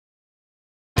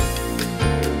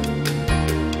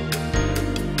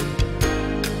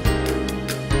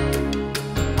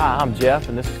Hi, I'm Jeff,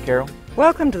 and this is Carol.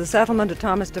 Welcome to the settlement of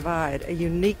Thomas Divide, a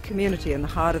unique community in the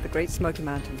heart of the Great Smoky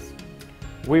Mountains.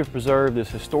 We have preserved this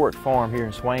historic farm here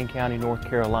in Swain County, North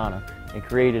Carolina, and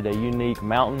created a unique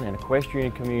mountain and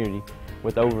equestrian community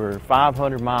with over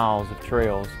 500 miles of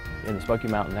trails in the Smoky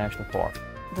Mountain National Park.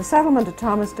 The settlement of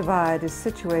Thomas Divide is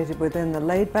situated within the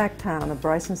laid-back town of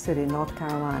Bryson City, North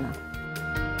Carolina.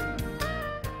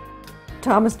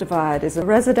 Thomas Divide is a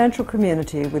residential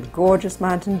community with gorgeous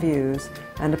mountain views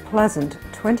and a pleasant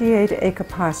 28-acre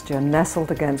pasture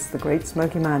nestled against the Great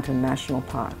Smoky Mountain National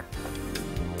Park.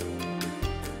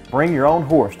 Bring your own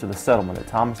horse to the settlement at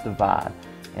Thomas Divide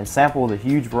and sample the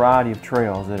huge variety of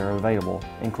trails that are available,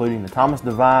 including the Thomas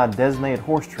Divide Designated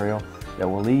Horse Trail that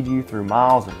will lead you through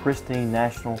miles of pristine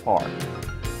national park.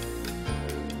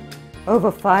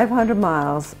 Over 500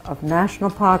 miles of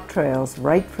national park trails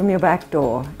right from your back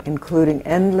door, including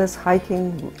endless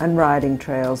hiking and riding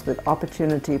trails with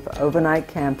opportunity for overnight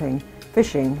camping,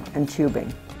 fishing, and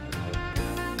tubing.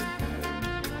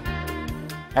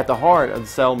 At the heart of the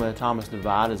settlement of Thomas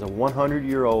Divide is a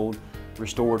 100-year-old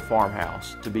restored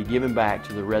farmhouse to be given back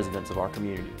to the residents of our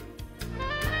community.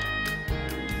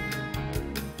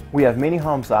 We have many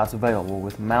home sites available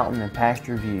with mountain and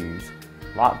pasture views.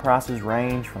 Lot prices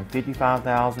range from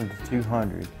 $55,000 to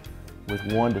 $200,000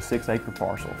 with 1 to 6 acre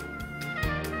parcels.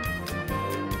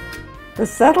 The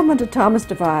settlement of Thomas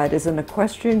Divide is an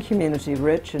equestrian community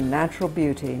rich in natural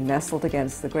beauty nestled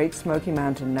against the Great Smoky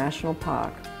Mountain National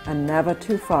Park and never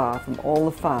too far from all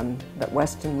the fun that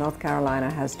Western North Carolina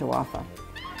has to offer.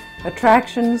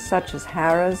 Attractions such as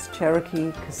Harrah's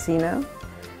Cherokee Casino,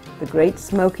 the Great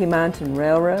Smoky Mountain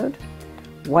Railroad,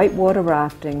 whitewater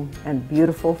rafting, and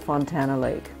beautiful Fontana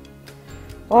Lake.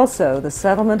 Also, the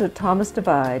settlement of Thomas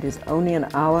Divide is only an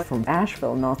hour from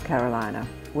Asheville, North Carolina,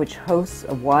 which hosts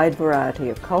a wide variety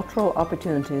of cultural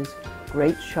opportunities,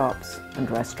 great shops, and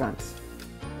restaurants.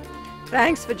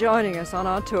 Thanks for joining us on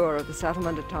our tour of the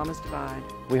settlement of Thomas Divide.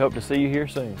 We hope to see you here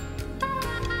soon.